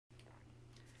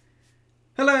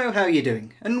Hello, how are you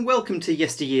doing? And welcome to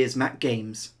yesteryear's Mac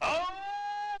Games.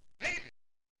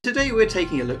 Today we're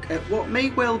taking a look at what may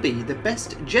well be the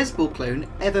best Jezz-Ball clone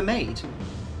ever made.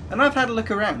 And I've had a look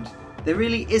around. There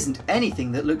really isn't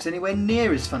anything that looks anywhere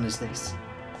near as fun as this.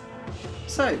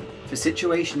 So, for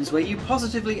situations where you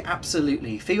positively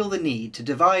absolutely feel the need to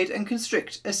divide and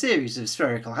constrict a series of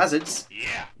spherical hazards,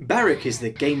 Barrack is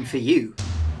the game for you.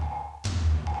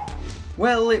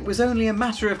 Well, it was only a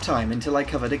matter of time until I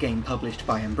covered a game published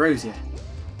by Ambrosia.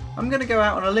 I'm going to go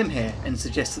out on a limb here and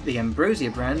suggest that the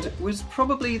Ambrosia brand was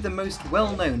probably the most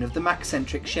well-known of the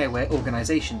Mac-centric shareware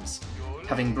organisations,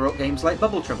 having brought games like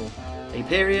Bubble Trouble,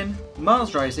 Hyperion,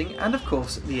 Mars Rising and of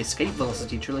course the Escape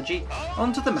Velocity trilogy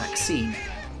onto the Mac scene.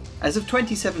 As of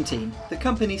 2017, the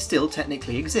company still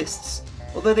technically exists,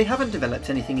 although they haven't developed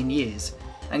anything in years,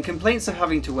 and complaints of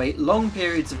having to wait long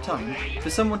periods of time for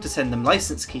someone to send them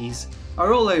license keys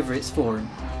are all over its forum.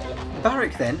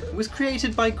 Barrack then was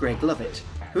created by Greg Lovett,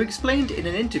 who explained in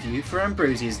an interview for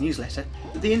Ambrosia's newsletter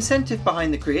that the incentive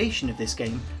behind the creation of this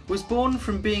game was born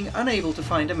from being unable to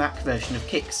find a Mac version of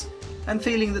Kix, and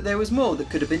feeling that there was more that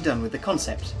could have been done with the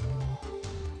concept.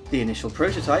 The initial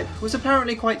prototype was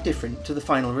apparently quite different to the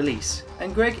final release,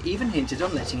 and Greg even hinted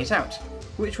on letting it out,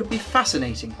 which would be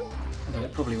fascinating, although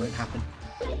it probably won't happen.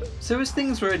 So as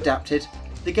things were adapted,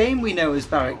 the game we know as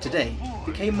Barrack today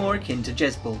became more akin to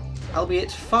Jezz-Ball,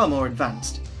 albeit far more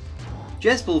advanced.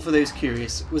 Jezz-Ball, for those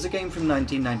curious, was a game from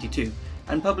 1992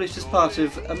 and published as part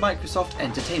of a Microsoft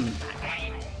Entertainment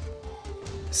Pack.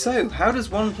 So, how does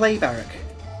one play Barrack?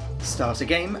 Start a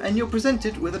game and you're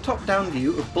presented with a top-down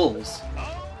view of balls,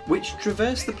 which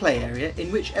traverse the play area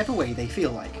in whichever way they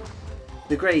feel like.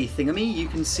 The grey thingamy you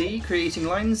can see creating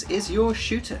lines is your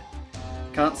shooter.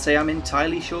 Can't say I'm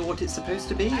entirely sure what it's supposed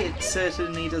to be, it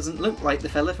certainly doesn't look like the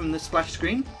fella from the splash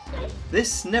screen.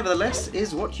 This, nevertheless,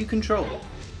 is what you control.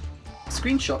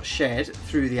 Screenshots shared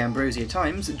through the Ambrosia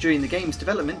Times during the game's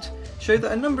development show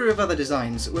that a number of other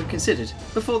designs were considered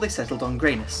before they settled on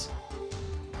greyness.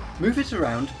 Move it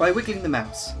around by wiggling the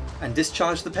mouse, and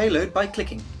discharge the payload by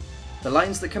clicking. The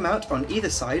lines that come out on either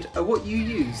side are what you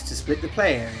use to split the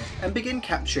play area and begin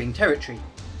capturing territory.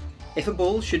 If a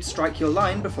ball should strike your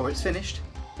line before it's finished,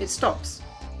 it stops,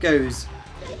 goes,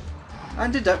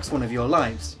 and deducts one of your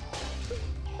lives.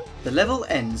 The level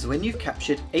ends when you've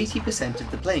captured 80%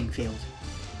 of the playing field.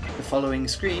 The following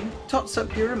screen tots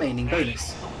up your remaining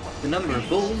bonus, the number of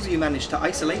balls you manage to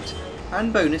isolate,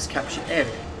 and bonus captured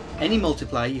area. Any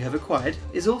multiplier you have acquired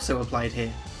is also applied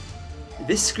here.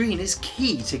 This screen is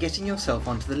key to getting yourself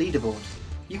onto the leaderboard.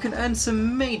 You can earn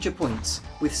some major points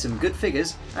with some good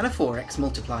figures and a 4x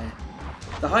multiplier.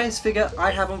 The highest figure I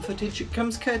have on footage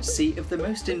comes courtesy of the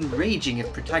most enraging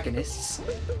of protagonists,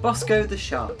 Bosco the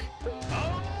Shark.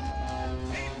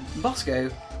 Bosco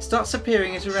starts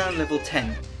appearing at around level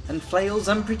 10 and flails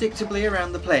unpredictably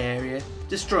around the play area,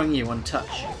 destroying you on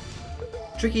touch.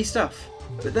 Tricky stuff,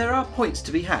 but there are points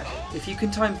to be had if you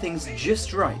can time things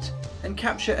just right and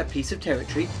capture a piece of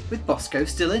territory with Bosco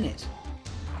still in it.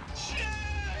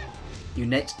 You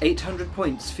net 800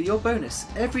 points for your bonus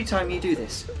every time you do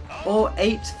this, or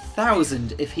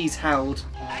 8,000 if he's howled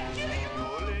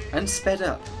and sped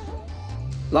up.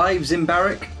 Lives in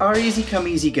Barrack are easy come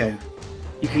easy go.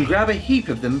 You can grab a heap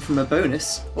of them from a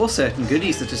bonus or certain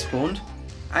goodies that are spawned,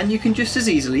 and you can just as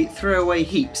easily throw away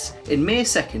heaps in mere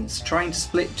seconds trying to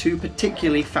split two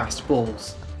particularly fast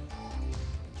balls.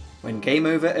 When game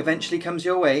over eventually comes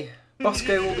your way,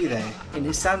 Bosco will be there in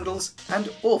his sandals and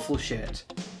awful shirt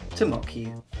to mock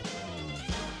you.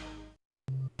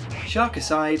 Shark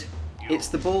aside, it's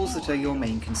the balls that are your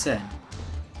main concern.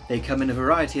 They come in a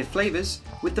variety of flavours,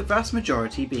 with the vast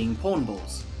majority being pawn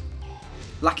balls.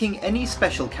 Lacking any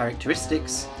special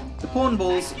characteristics, the pawn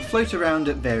balls float around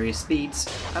at various speeds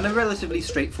and are relatively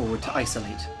straightforward to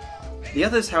isolate. The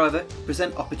others, however,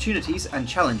 present opportunities and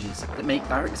challenges that make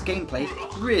Barrack's gameplay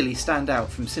really stand out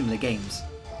from similar games.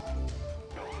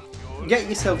 Get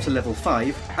yourself to level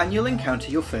 5 and you'll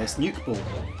encounter your first nuke ball.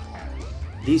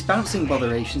 These bouncing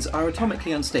botherations are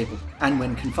atomically unstable, and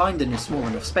when confined in a small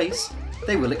enough space,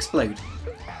 they will explode,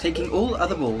 taking all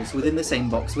other balls within the same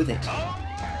box with it.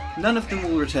 None of them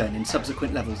will return in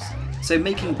subsequent levels, so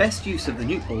making best use of the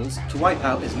nuke balls to wipe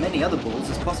out as many other balls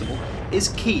as possible is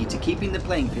key to keeping the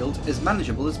playing field as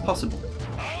manageable as possible.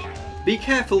 Be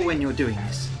careful when you're doing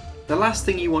this. The last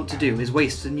thing you want to do is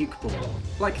waste a nuke ball,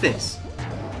 like this.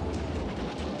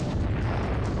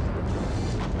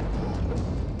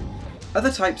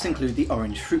 Other types include the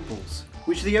orange fruit balls,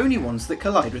 which are the only ones that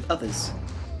collide with others.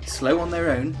 Slow on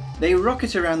their own, they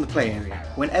rocket around the play area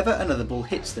whenever another ball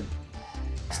hits them.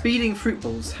 Speeding fruit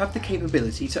balls have the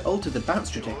capability to alter the bounce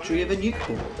trajectory of a nuke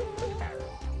ball.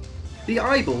 The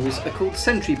eyeballs are called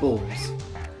sentry balls.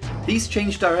 These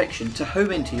change direction to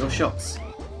home into your shots.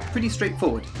 Pretty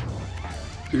straightforward.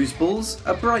 Ooze balls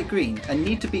are bright green and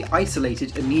need to be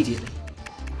isolated immediately.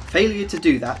 Failure to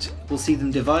do that will see them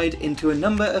divide into a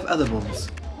number of other balls.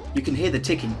 You can hear the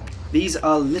ticking. These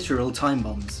are literal time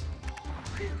bombs.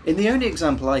 In the only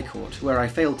example I caught where I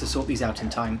failed to sort these out in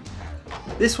time,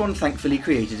 this one thankfully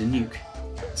created a nuke,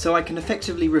 so I can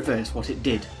effectively reverse what it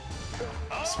did.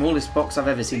 Smallest box I've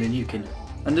ever seen a nuke in.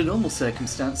 Under normal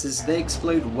circumstances, they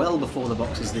explode well before the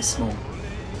box is this small.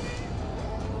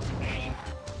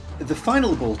 The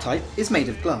final ball type is made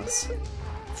of glass.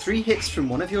 3 hits from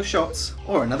one of your shots,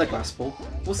 or another glass ball,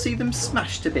 will see them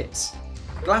smashed to bits.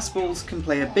 Glass balls can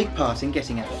play a big part in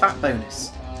getting a fat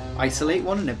bonus. Isolate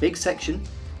one in a big section,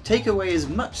 take away as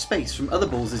much space from other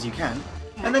balls as you can,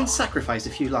 and then sacrifice a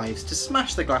few lives to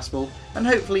smash the glass ball and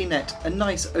hopefully net a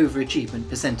nice overachievement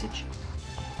percentage.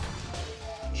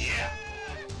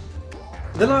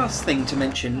 The last thing to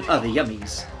mention are the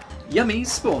yummies. Yummies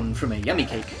spawn from a yummy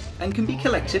cake and can be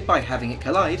collected by having it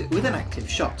collide with an active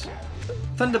shot.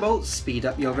 Thunderbolts speed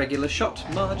up your regular shot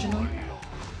marginally.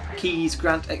 Keys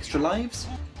grant extra lives.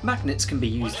 Magnets can be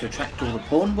used to attract all the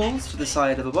pawn balls to the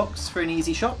side of a box for an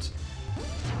easy shot.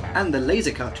 And the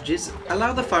laser cartridges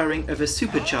allow the firing of a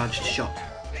supercharged shot.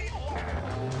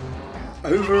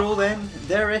 Overall then,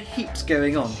 there are heaps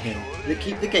going on here that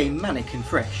keep the game manic and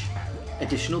fresh.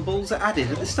 Additional balls are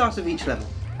added at the start of each level,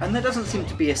 and there doesn't seem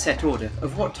to be a set order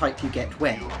of what type you get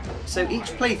when, so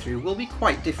each playthrough will be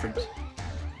quite different.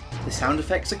 The sound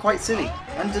effects are quite silly,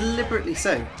 and deliberately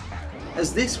so,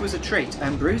 as this was a trait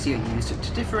Ambrosia used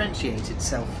to differentiate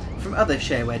itself from other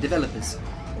shareware developers.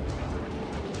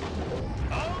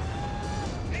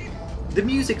 The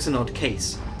music's an odd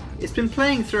case. It's been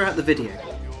playing throughout the video.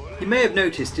 You may have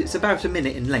noticed it's about a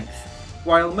minute in length.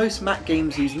 While most Mac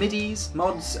games use MIDIs,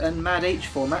 mods and MAD-H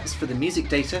formats for the music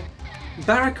data,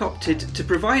 Barrack opted to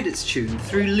provide its tune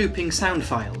through looping sound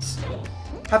files.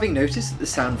 Having noticed that the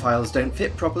sound files don't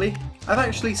fit properly, I've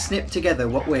actually snipped together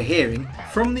what we're hearing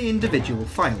from the individual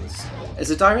files, as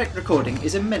a direct recording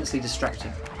is immensely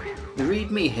distracting. The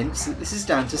README hints that this is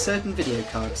down to certain video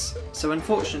cards, so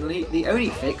unfortunately the only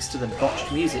fix to the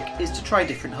botched music is to try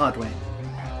different hardware.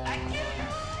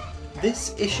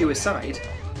 This issue aside,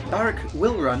 Barrack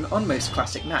will run on most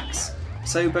classic Macs,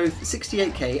 so both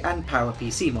 68K and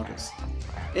PowerPC models.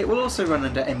 It will also run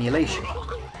under emulation,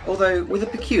 although with a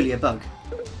peculiar bug.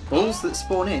 Balls that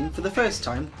spawn in for the first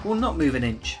time will not move an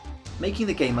inch, making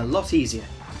the game a lot easier.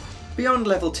 Beyond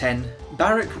level 10,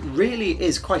 Barrack really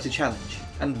is quite a challenge,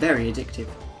 and very addictive.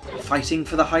 Fighting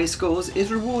for the high scores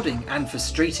is rewarding and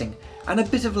frustrating, and a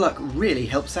bit of luck really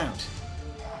helps out.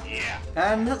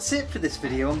 And that's it for this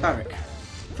video on Barrack.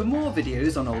 For more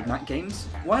videos on old Mac games,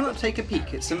 why not take a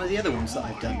peek at some of the other ones that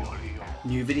I've done?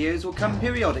 New videos will come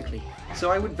periodically,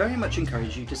 so I would very much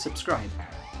encourage you to subscribe.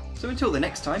 So until the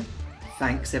next time,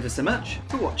 thanks ever so much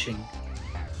for watching.